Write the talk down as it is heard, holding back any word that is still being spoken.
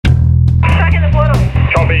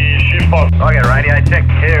copy shift box. I get radio check.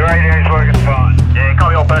 Yeah, radio's working fine. Yeah,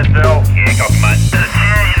 copy all personnel. Yeah, copy, mate. There's a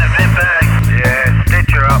chair in the vent bag. Yeah,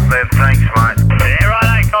 stitch her up there. Thanks, mate. Yeah,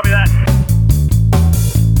 right, copy that.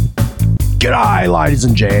 G'day, ladies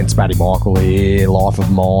and gents. Matty Michael here. Life of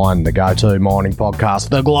Mine, the go-to mining podcast,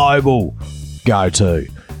 the global go-to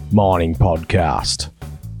mining podcast.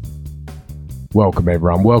 Welcome,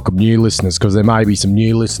 everyone. Welcome, new listeners, because there may be some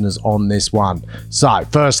new listeners on this one. So,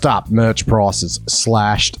 first up, merch prices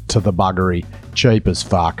slashed to the buggery. Cheap as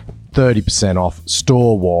fuck. 30% off,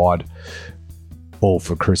 store-wide. All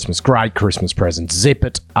for Christmas. Great Christmas present. Zip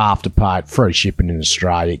it, Afterpay, free shipping in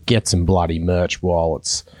Australia. Get some bloody merch while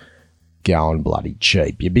it's going bloody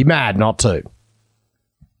cheap. You'd be mad not to.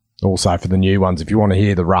 Also, for the new ones, if you want to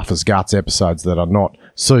hear the Rough as Guts episodes that are not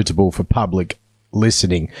suitable for public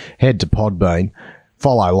listening, head to Podbean,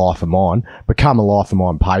 follow Life of Mine, become a Life of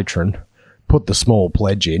Mine patron, put the small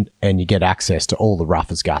pledge in, and you get access to all the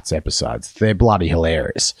Rough as Guts episodes. They're bloody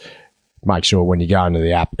hilarious. Make sure when you go into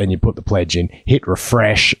the app and you put the pledge in, hit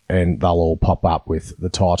refresh, and they'll all pop up with the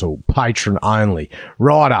title Patron Only.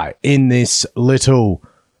 Righto, in this little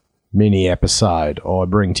mini episode I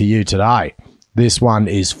bring to you today, this one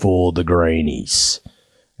is for the greenies.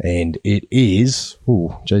 And it is,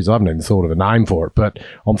 I haven't even thought of a name for it, but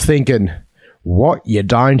I'm thinking what you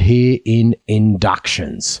don't hear in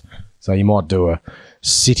inductions. So you might do a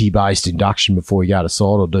city-based induction before you go to site,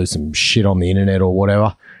 or do some shit on the internet or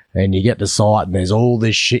whatever, and you get to site and there's all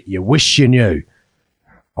this shit you wish you knew.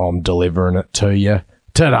 I'm delivering it to you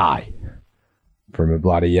today. From a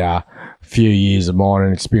bloody few years of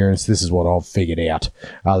mining experience, this is what I've figured out.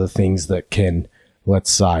 Other things that can, let's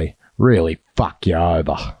say, really fuck you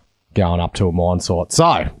over going up to a mine site.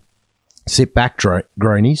 So, sit back,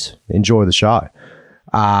 greenies. Enjoy the show.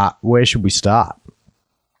 Where should we start?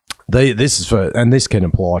 This is for, and this can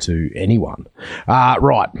apply to anyone.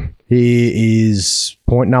 Right, here is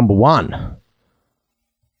point number one.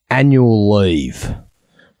 Annual leave.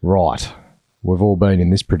 Right, we've all been in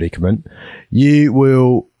this predicament. You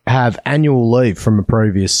will have annual leave from a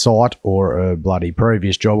previous site or a bloody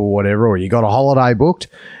previous job or whatever, or you got a holiday booked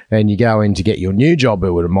and you go in to get your new job at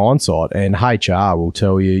a mine site, and HR will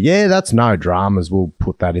tell you, yeah, that's no dramas, we'll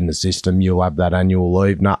put that in the system, you'll have that annual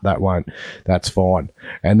leave. No, that won't, that's fine.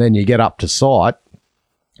 And then you get up to site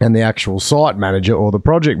and the actual site manager or the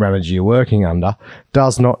project manager you're working under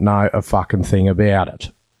does not know a fucking thing about it.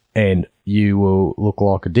 And you will look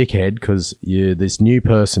like a dickhead because you're this new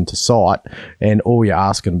person to site and all you're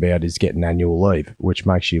asking about is getting annual leave, which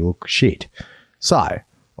makes you look shit. So I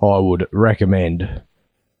would recommend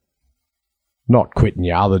not quitting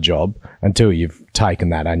your other job until you've taken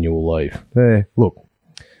that annual leave. Look,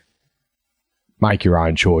 make your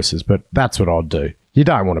own choices, but that's what I'd do. You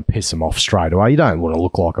don't want to piss them off straight away. You don't want to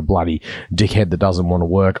look like a bloody dickhead that doesn't want to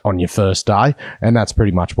work on your first day, and that's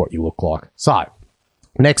pretty much what you look like. So,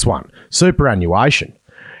 next one, superannuation.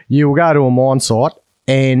 You will go to a mine site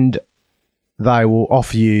and they will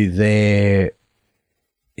offer you their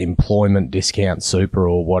employment discount super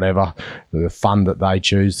or whatever, the fund that they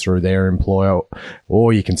choose through their employer,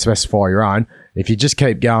 or you can specify your own. If you just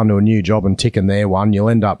keep going to a new job and ticking their one, you'll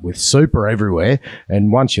end up with super everywhere,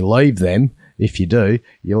 and once you leave them, if you do,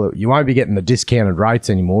 you won't be getting the discounted rates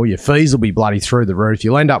anymore. Your fees will be bloody through the roof.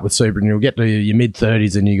 You'll end up with super and you'll get to your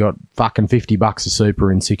mid-30s and you got fucking $50 of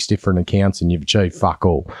super in 6 different accounts and you've achieved fuck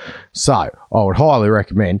all. So I would highly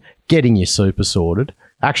recommend getting your super sorted.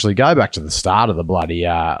 Actually, go back to the start of the bloody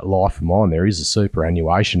Life of Mine. There is a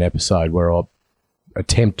superannuation episode where I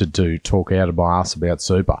attempted to talk out of my ass about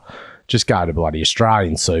super. Just go to bloody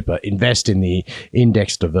Australian super. Invest in the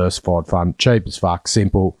index diversified fund. Cheap as fuck,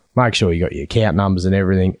 simple. Make sure you got your account numbers and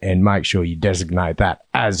everything, and make sure you designate that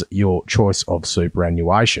as your choice of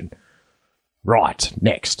superannuation. Right,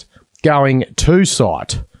 next. Going to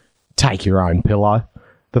site. Take your own pillow.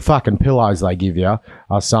 The fucking pillows they give you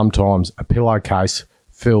are sometimes a pillowcase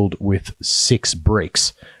filled with 6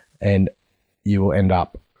 bricks, and you will end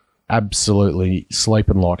up absolutely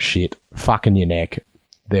sleeping like shit, fucking your neck.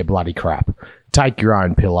 They're bloody crap. Take your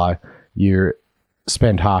own pillow. You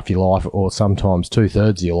spend half your life or sometimes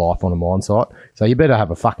 2/3 of your life on a mine site, so you better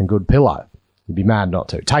have a fucking good pillow. You'd be mad not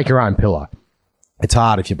to. Take your own pillow. It's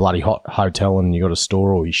hard if you're bloody hot hotel and you got a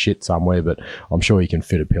store or your shit somewhere, but I'm sure you can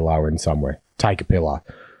fit a pillow in somewhere. Take a pillow.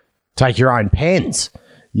 Take your own pens.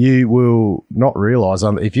 You will not realise,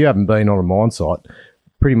 if you haven't been on a mine site,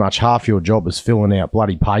 pretty much half your job is filling out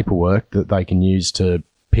bloody paperwork that they can use to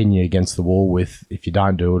pin you against the wall with if you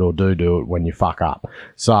don't do it or do it when you fuck up.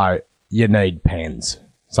 So you need pens.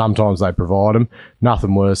 Sometimes they provide them.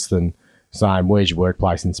 Nothing worse than saying, where's your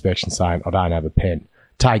workplace inspection, saying, I don't have a pen.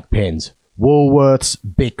 Take pens. Woolworths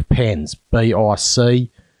Bic pens, BIC.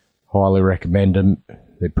 Highly recommend them.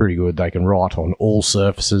 They're pretty good. They can write on all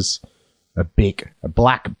surfaces. A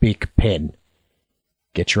black Bic pen.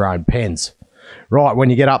 Get your own pens. Right, when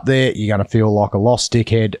you get up there, you're going to feel like a lost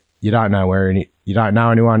dickhead. You don't know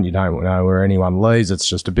anyone. You don't know where anyone lives. It's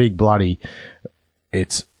just a big bloody.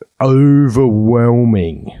 It's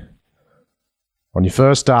overwhelming. On your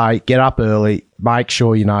first day, get up early. Make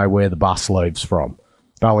sure you know where the bus leaves from.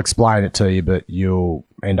 They'll explain it to you, but you'll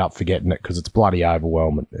end up forgetting it because it's bloody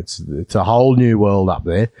overwhelming. It's a whole new world up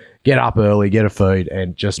there. Get up early, get a feed,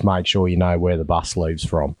 and just make sure you know where the bus leaves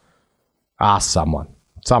from. Ask someone.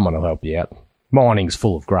 Someone will help you out. Mining's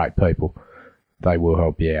full of great people. They will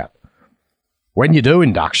help you out. When you do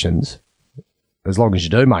inductions, as long as you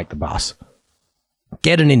do make the bus,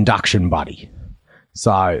 get an induction buddy.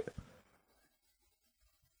 So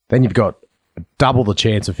then you've got double the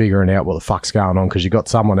chance of figuring out what the fuck's going on because you've got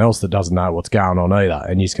someone else that doesn't know what's going on either,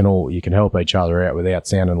 and you can help each other out without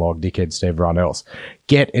sounding like dickheads to everyone else.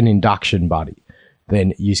 Get an induction buddy.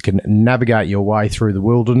 Then you can navigate your way through the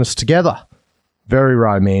wilderness together. Very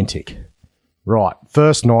romantic. Right,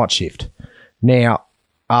 first night shift. Now,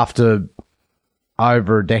 after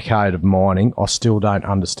over a decade of mining, I still don't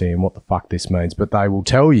understand what the fuck this means, but they will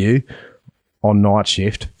tell you on night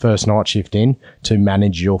shift, first night shift in, to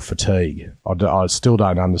manage your fatigue. I still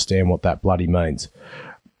don't understand what that bloody means.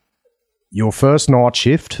 Your first night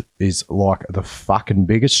shift is like the fucking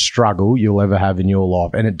biggest struggle you'll ever have in your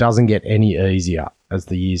life, and it doesn't get any easier as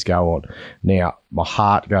the years go on. Now, my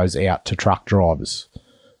heart goes out to truck drivers.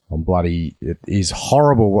 It is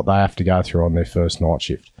horrible what they have to go through on their first night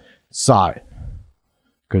shift. So,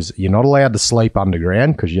 because you're not allowed to sleep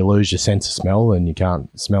underground because you lose your sense of smell and you can't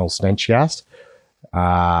smell stench gas.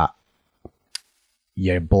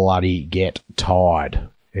 You bloody get tired.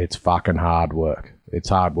 It's fucking hard work. It's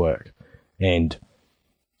hard work. And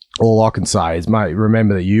all I can say is, mate,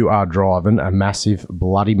 remember that you are driving a massive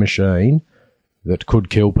bloody machine that could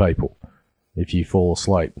kill people if you fall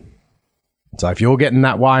asleep. So if you're getting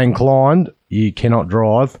that way inclined, you cannot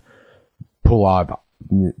drive, pull over.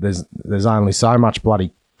 There's only so much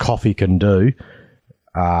bloody coffee can do.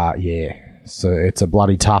 So it's a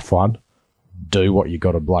bloody tough one. Do what you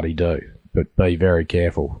got to bloody do, but be very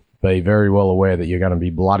careful. Be very well aware that you're going to be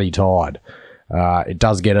bloody tired. It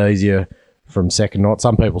does get easier from second night.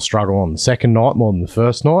 Some people struggle on the second night more than the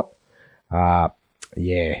first night.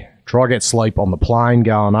 Try get sleep on the plane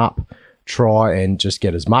going up. Try and just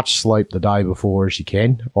get as much sleep the day before as you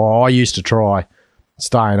can. I used to try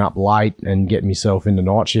staying up late and getting myself into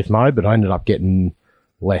night shift mode, but I ended up getting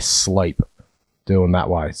less sleep doing that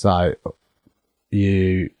way. So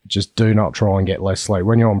you just do not try and get less sleep.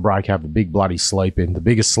 When you're on break, have a big bloody sleep in, the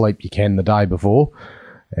biggest sleep you can the day before.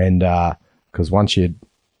 And because once you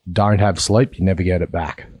don't have sleep, you never get it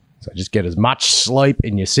back. So just get as much sleep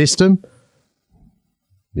in your system.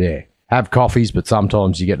 Yeah. Have coffees, but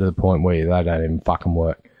sometimes you get to the point where they don't even fucking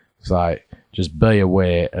work. So just be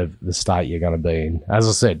aware of the state you're going to be in. As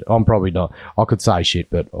I said, I'm probably not. I could say shit,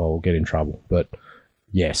 but I'll get in trouble. But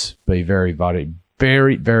yes, be very, very,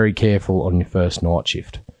 very, very careful on your first night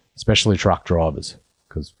shift, especially truck drivers,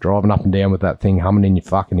 because driving up and down with that thing humming in your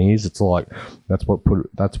fucking ears, it's like that's what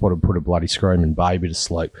would put a bloody screaming baby to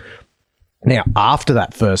sleep. Now, after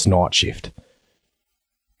that first night shift,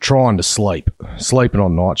 trying to sleeping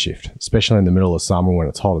on night shift, especially in the middle of summer when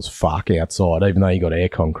it's hot as fuck outside, even though you got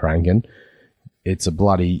aircon cranking, it's a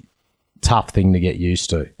bloody tough thing to get used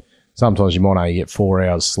to. Sometimes you might only get 4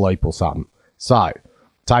 hours sleep or something. So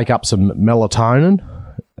take up some melatonin.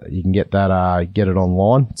 You can get that, get it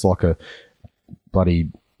online. It's like a bloody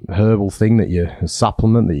herbal thing a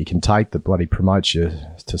supplement that you can take that bloody promotes you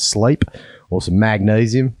to sleep. Or some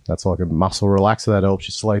magnesium. That's like a muscle relaxer that helps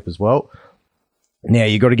you sleep as well. Now,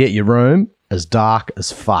 you got to get your room as dark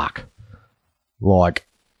as fuck. Like,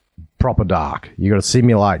 proper dark. You got to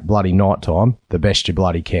simulate bloody nighttime the best you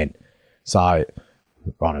bloody can. So, I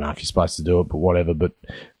don't know if you're supposed to do it, but whatever. But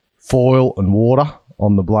foil and water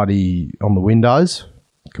on the windows.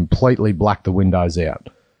 Completely black the windows out.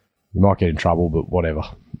 You might get in trouble, but whatever.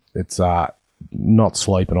 It's, not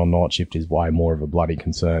sleeping on night shift is way more of a bloody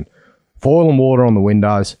concern. Foil and water on the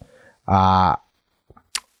windows. Try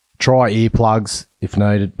earplugs if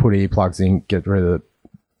needed. Put earplugs in. Get rid of the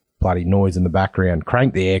bloody noise in the background.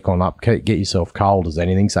 Crank the aircon up. Get yourself cold as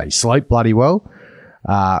anything. So you sleep bloody well.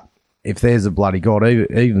 If there's a bloody God,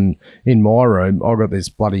 even in my room, I've got this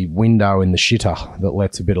bloody window in the shitter that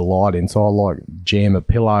lets a bit of light in. So I like jam a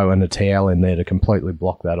pillow and a towel in there to completely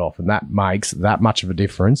block that off. And that makes that much of a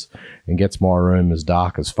difference and gets my room as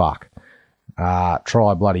dark as fuck.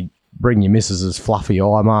 Try bloody Bring your missus's fluffy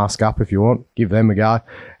eye mask up if you want. Give them a go.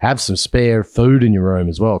 Have some spare food in your room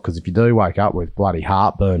as well, because if you do wake up with bloody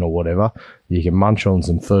heartburn or whatever, you can munch on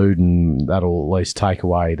some food and that'll at least take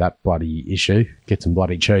away that bloody issue. Get some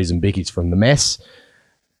bloody cheese and bickies from the mess.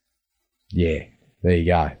 Yeah, there you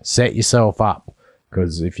go. Set yourself up,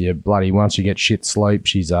 because if you bloody, once you get shit sleep,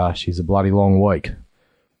 she's a bloody long week.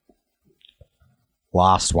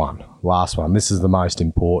 Last one. This is the most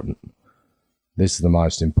important.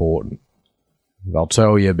 I'll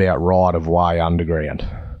tell you about right-of-way underground.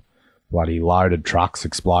 Bloody loaded trucks,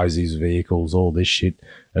 explosives, vehicles, all this shit.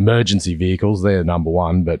 Emergency vehicles, they're number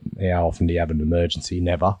one, but how often do you have an emergency?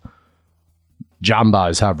 Never.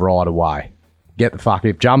 Jumbos have right-of-way. Get the fuck,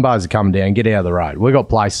 if Jumbos are coming down, get out of the road. We've got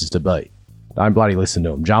places to be. Don't bloody listen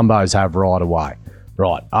to them. Jumbos have right-of-way.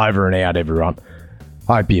 Right, over and out, everyone.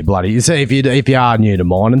 Hope you bloody... See, if you are new to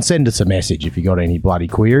mine, and send us a message if you got any bloody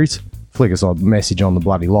queries. Flick us a message on the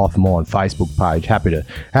bloody Life of Mine Facebook page. Happy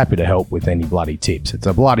to help with any bloody tips. It's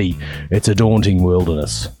a daunting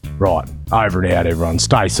wilderness. Right, over and out, everyone.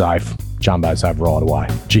 Stay safe. Jumbos have right away.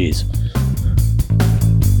 Cheers.